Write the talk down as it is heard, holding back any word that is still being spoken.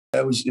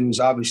It was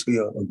obviously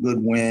a good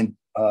win.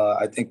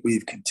 I think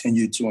we've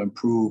continued to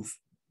improve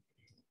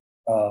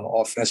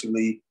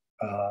offensively.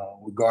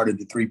 We guarded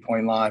the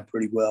three-point line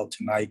pretty well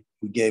tonight.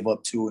 We gave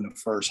up 2 in the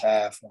first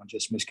half on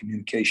just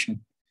miscommunication.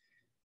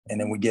 And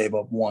then we gave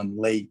up 1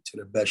 late to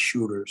the best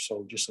shooter.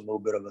 So just a little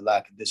bit of a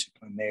lack of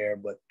discipline there.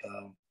 But,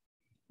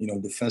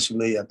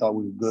 defensively, I thought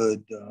we were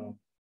good.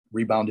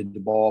 Rebounded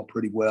the ball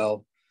pretty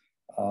well.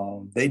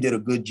 They did a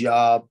good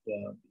job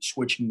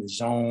switching the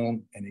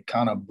zone, and it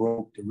kind of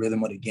broke the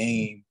rhythm of the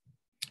game.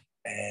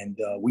 And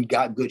we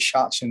got good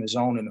shots in the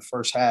zone in the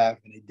first half,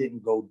 and it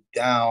didn't go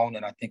down.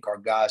 And I think our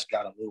guys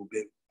got a little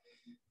bit,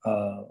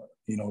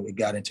 it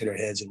got into their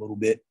heads a little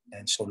bit.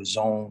 And so the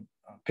zone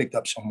picked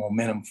up some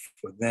momentum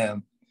for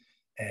them.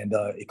 And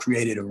it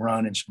created a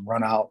run and some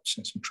run outs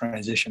and some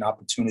transition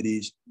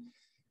opportunities.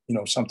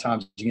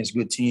 Sometimes against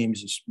good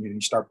teams,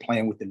 you start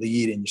playing with the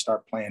lead and you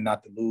start playing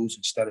not to lose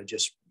instead of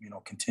just,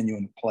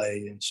 continuing to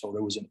play. And so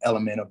there was an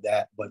element of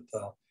that, but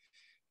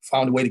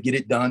found a way to get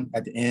it done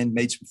at the end,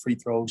 made some free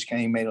throws,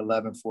 made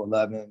 11 for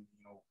 11.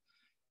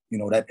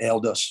 That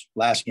ailed us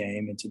last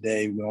game. And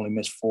today we only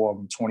missed 4 of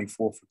them,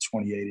 24 for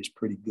 28 is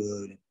pretty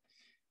good.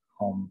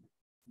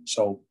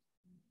 So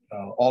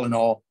all in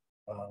all,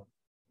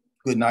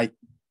 good night,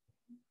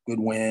 good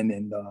win,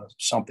 and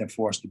something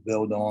for us to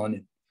build on.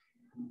 And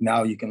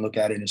now you can look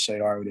at it and say,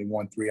 all right, they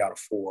won 3 out of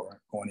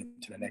 4 going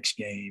into the next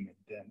game.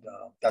 And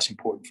that's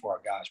important for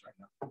our guys right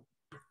now.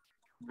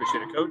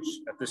 Appreciate it, Coach.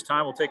 At this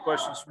time, we'll take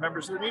questions from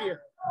members of the media.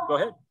 Go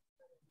ahead.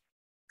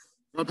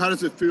 Rob, how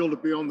does it feel to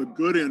be on the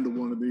good end of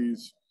one of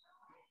these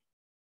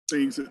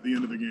things at the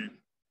end of the game?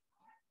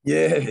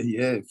 Yeah,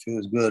 it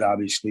feels good,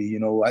 obviously.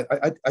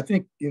 I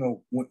think,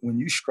 when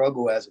you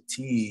struggle as a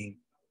team,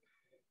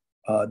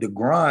 the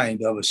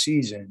grind of a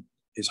season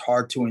is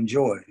hard to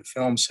enjoy. The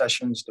film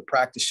sessions, the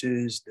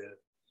practices, the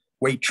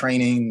weight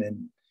training,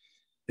 and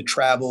the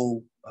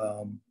travel,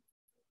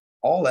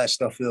 all that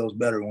stuff feels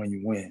better when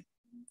you win.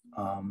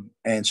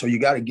 And so you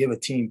got to give a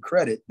team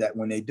credit that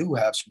when they do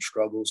have some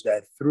struggles,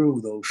 that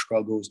through those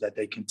struggles that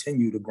they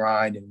continue to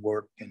grind and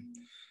work and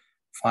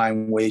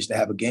find ways to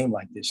have a game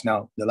like this.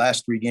 Now, the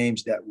last 3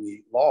 games that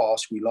we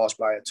lost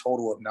by a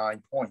total of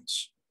 9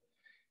 points.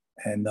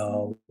 And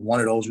one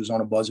of those was on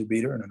a buzzer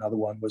beater and another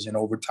one was in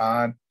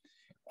overtime.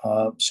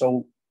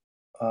 So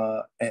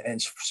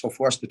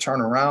for us to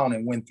turn around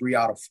and win 3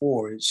 out of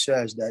 4, it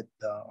says that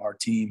our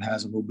team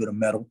has a little bit of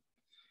mettle.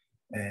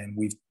 And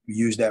we've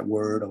used that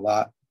word a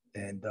lot.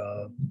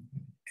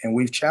 And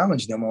we've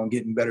challenged them on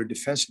getting better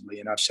defensively.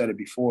 And I've said it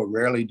before,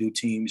 rarely do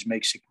teams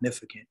make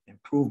significant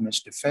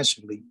improvements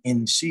defensively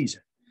in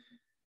season.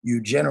 You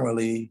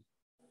generally,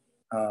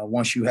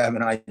 once you have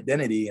an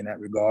identity in that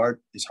regard,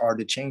 it's hard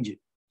to change it.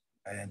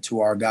 And to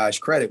our guys'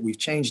 credit, we've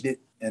changed it.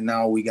 And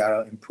now we got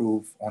to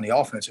improve on the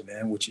offensive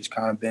end, which has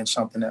kind of been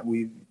something that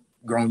we've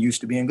grown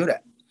used to being good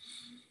at.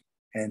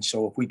 And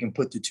so if we can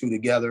put the 2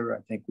 together,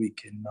 I think we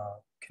can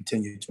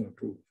continue to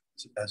improve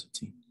as a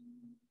team.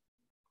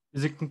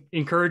 Is it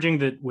encouraging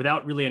that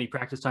without really any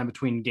practice time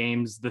between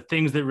games, the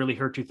things that really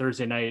hurt you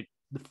Thursday night,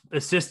 the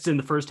assists in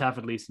the first half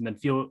at least, and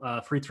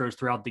then free throws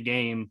throughout the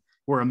game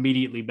were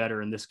immediately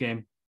better in this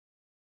game?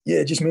 Yeah,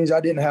 it just means I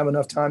didn't have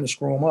enough time to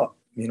screw them up.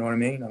 You know what I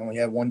mean? I only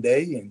had 1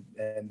 day,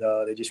 and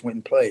they just went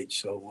and played.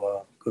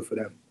 So good for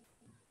them.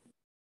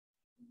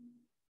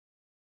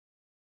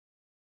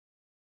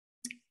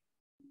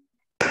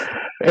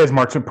 As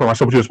Martin Perron,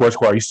 Sports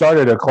Inquirer, you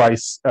started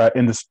Clyce put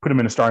him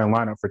in the starting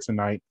lineup for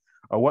tonight.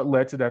 What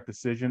led to that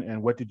decision,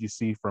 and what did you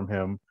see from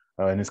him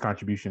and his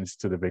contributions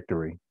to the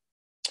victory?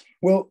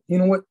 Well, you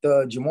know what?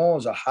 Jamall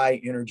is a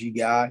high-energy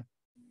guy.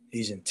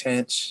 He's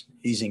intense.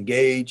 He's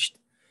engaged.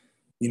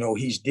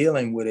 He's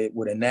dealing with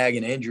a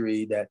nagging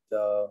injury that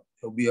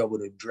he'll be able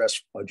to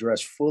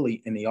address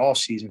fully in the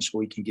offseason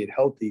so he can get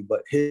healthy.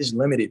 But his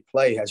limited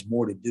play has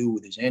more to do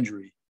with his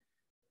injury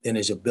than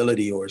his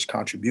ability or his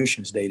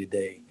contributions day to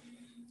day.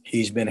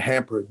 He's been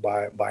hampered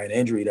by an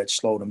injury that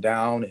slowed him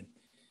down, and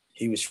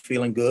he was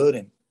feeling good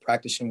and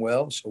practicing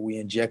well. So we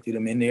injected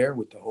him in there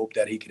with the hope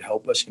that he could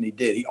help us, and he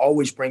did. He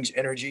always brings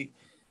energy.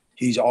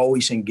 He's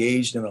always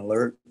engaged and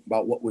alert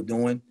about what we're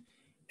doing.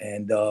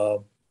 And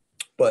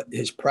but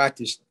his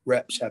practice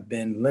reps have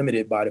been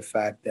limited by the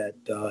fact that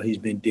he's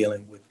been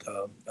dealing with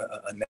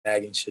a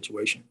nagging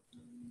situation.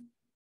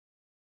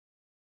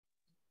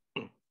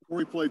 Before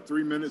he played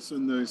 3 minutes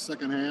in the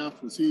second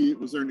half, was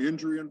there an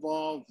injury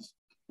involved?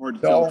 Hard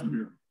to tell from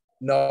here.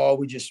 No,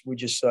 we just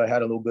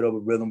had a little bit of a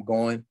rhythm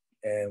going,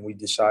 and we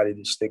decided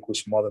to stick with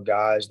some other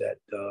guys that.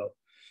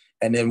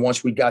 And then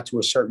once we got to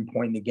a certain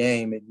point in the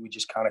game, we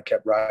just kind of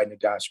kept riding the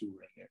guys who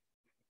were in there.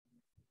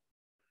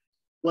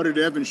 What did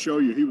Evan show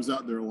you? He was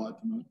out there a lot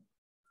tonight.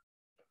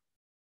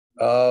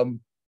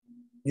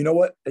 You know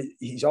what?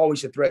 He's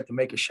always a threat to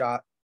make a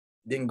shot.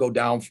 Didn't go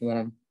down for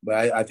him,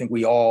 but I think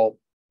we all,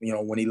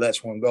 when he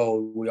lets one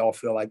go, we all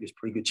feel like there's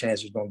pretty good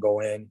chance it's going to go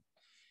in.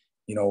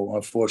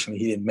 Unfortunately,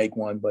 he didn't make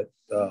one, but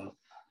it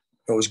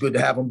was good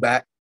to have him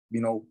back.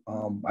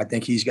 I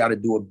think he's got to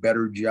do a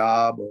better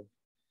job of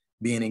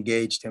being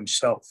engaged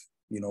himself.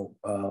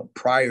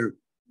 Prior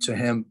to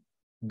him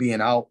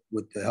being out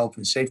with the health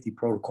and safety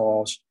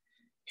protocols,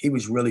 he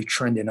was really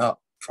trending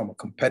up from a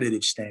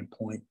competitive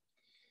standpoint,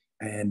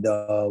 and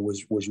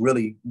was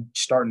really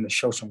starting to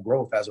show some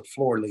growth as a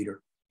floor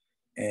leader.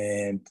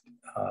 And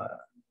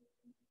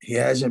he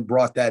hasn't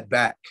brought that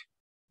back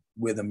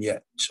with him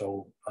yet.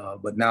 So,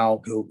 but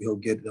now he'll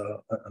get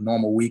a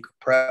normal week of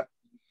prep,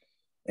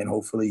 and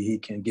hopefully he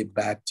can get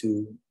back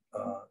to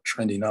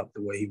trending up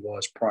the way he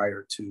was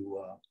prior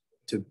to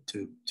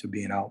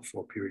being out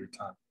for a period of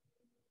time.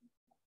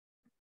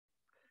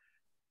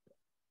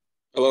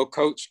 Hello,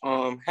 Coach.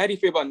 How do you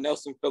feel about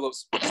Nelson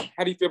Phillips?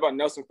 How do you feel about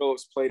Nelson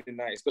Phillips' play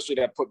tonight, especially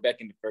that put back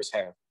in the first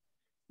half?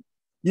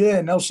 Yeah,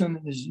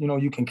 Nelson is,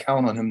 you can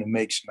count on him to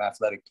make some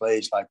athletic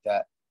plays like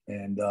that.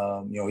 And,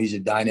 he's a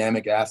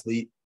dynamic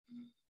athlete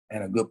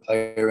and a good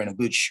player and a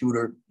good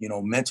shooter.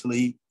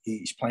 Mentally,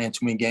 he's playing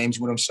too many games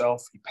with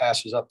himself. He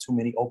passes up too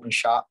many open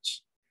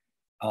shots,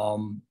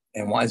 and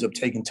winds up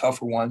taking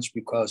tougher ones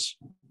because,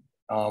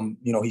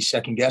 he's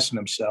second guessing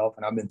himself.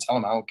 And I've been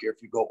telling him, I don't care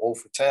if you go 0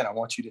 for 10, I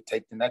want you to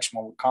take the next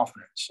one with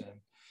confidence. And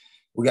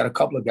we got a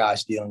couple of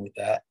guys dealing with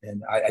that.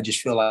 And I just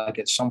feel like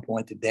at some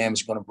point the dam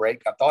is going to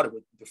break. I thought it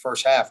was the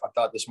first half. I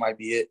thought this might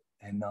be it.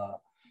 And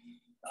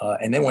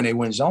then when they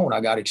went zone,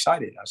 I got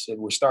excited. I said,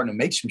 we're starting to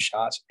make some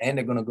shots and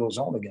they're going to go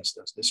zone against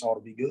us. This ought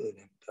to be good.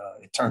 And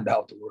it turned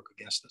out to work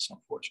against us,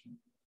 unfortunately.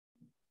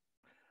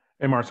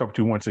 Hey, Marcel,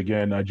 once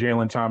again,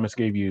 Jalen Thomas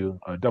gave you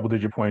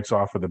double-digit points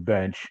off of the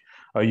bench.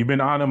 You've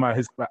been on him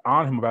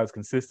about his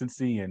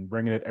consistency and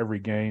bringing it every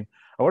game.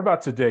 What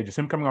about today? Just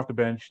him coming off the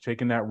bench,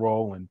 taking that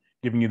role, and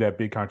giving you that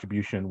big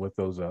contribution with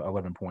those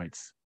 11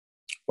 points.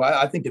 Well,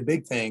 I think the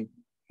big thing,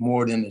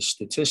 more than the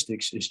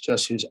statistics, is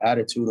just his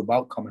attitude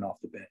about coming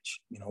off the bench.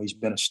 He's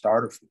been a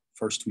starter for the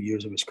first 2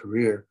 years of his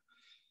career.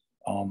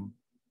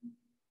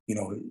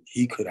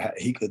 He could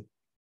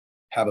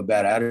have a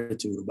bad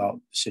attitude about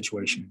the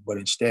situation, but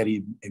instead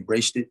he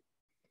embraced it.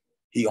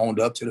 He owned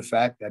up to the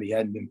fact that he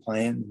hadn't been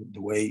playing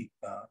the way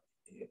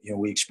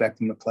we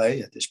expect him to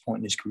play at this point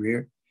in his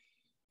career,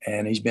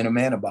 and he's been a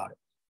man about it.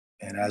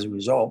 And as a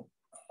result,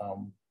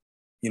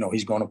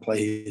 he's going to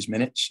play his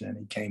minutes, and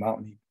he came out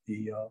and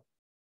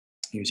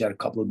he's had a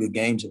couple of good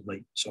games of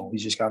late. So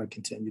he's just got to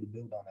continue to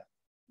build on that.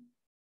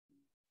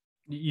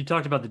 You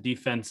talked about the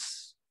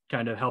defense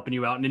kind of helping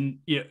you out. And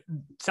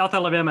South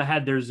Alabama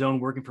had their zone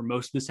working for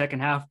most of the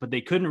second half, but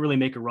they couldn't really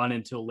make a run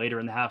until later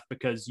in the half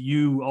because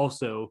you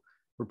also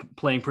were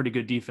playing pretty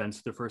good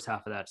defense the first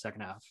half of that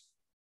second half.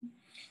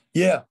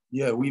 Yeah.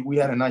 We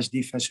had a nice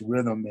defensive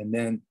rhythm, and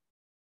then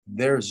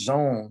their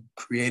zone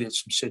created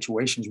some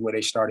situations where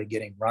they started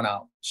getting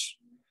runouts.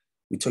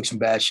 We took some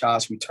bad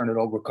shots. We turned it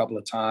over a couple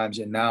of times.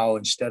 And now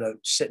instead of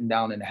sitting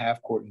down in the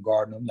half court and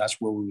guarding them, that's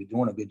where we were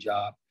doing a good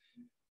job.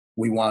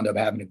 We wound up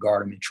having to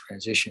guard them in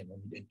transition.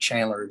 And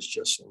Chandler is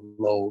just a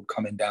load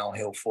coming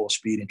downhill full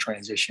speed in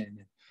transition.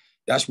 And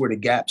that's where the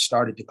gap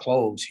started to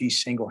close. He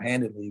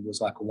single-handedly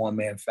was like a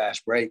one-man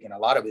fast break. And a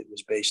lot of it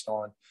was based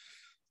on,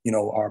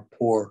 our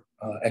poor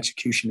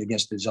execution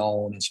against the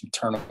zone and some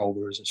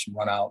turnovers and some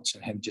runouts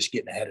and him just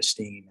getting ahead of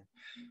steam.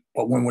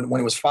 But when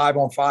it was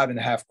 5-on-5 in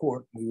the half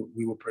court,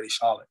 we were pretty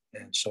solid.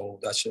 And so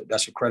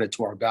that's a credit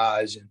to our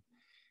guys. And,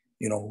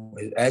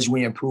 as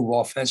we improve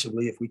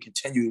offensively, if we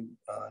continue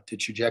the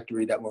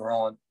trajectory that we're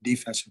on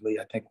defensively,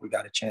 I think we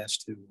got a chance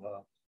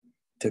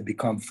to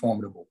become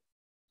formidable.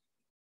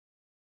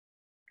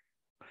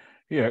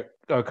 Yeah,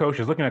 Coach,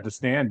 is looking at the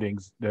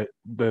standings, that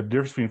the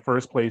difference between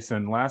first place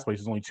and last place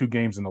is only 2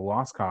 games in the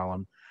loss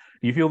column.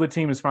 Do you feel the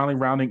team is finally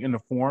rounding into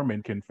form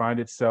and can find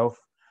itself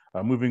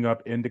moving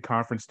up into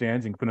conference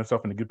stands and putting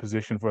itself in a good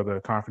position for the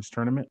conference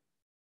tournament?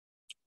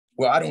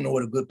 Well, I don't know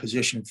what a good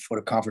position for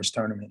the conference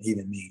tournament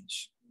even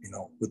means,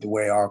 with the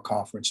way our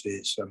conference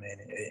is. I mean,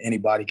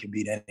 anybody can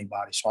beat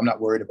anybody. So I'm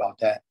not worried about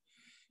that.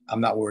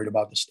 I'm not worried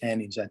about the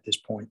standings at this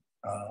point.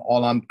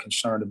 All I'm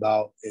concerned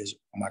about is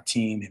my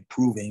team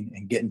improving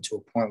and getting to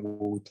a point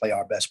where we play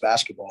our best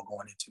basketball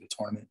going into the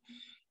tournament,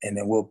 and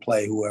then we'll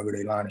play whoever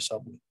they line us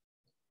up with.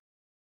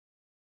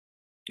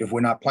 If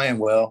we're not playing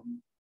well,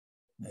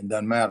 it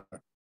doesn't matter.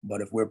 But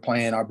if we're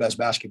playing our best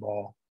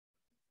basketball,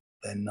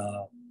 then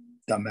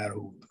it doesn't matter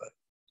who we play.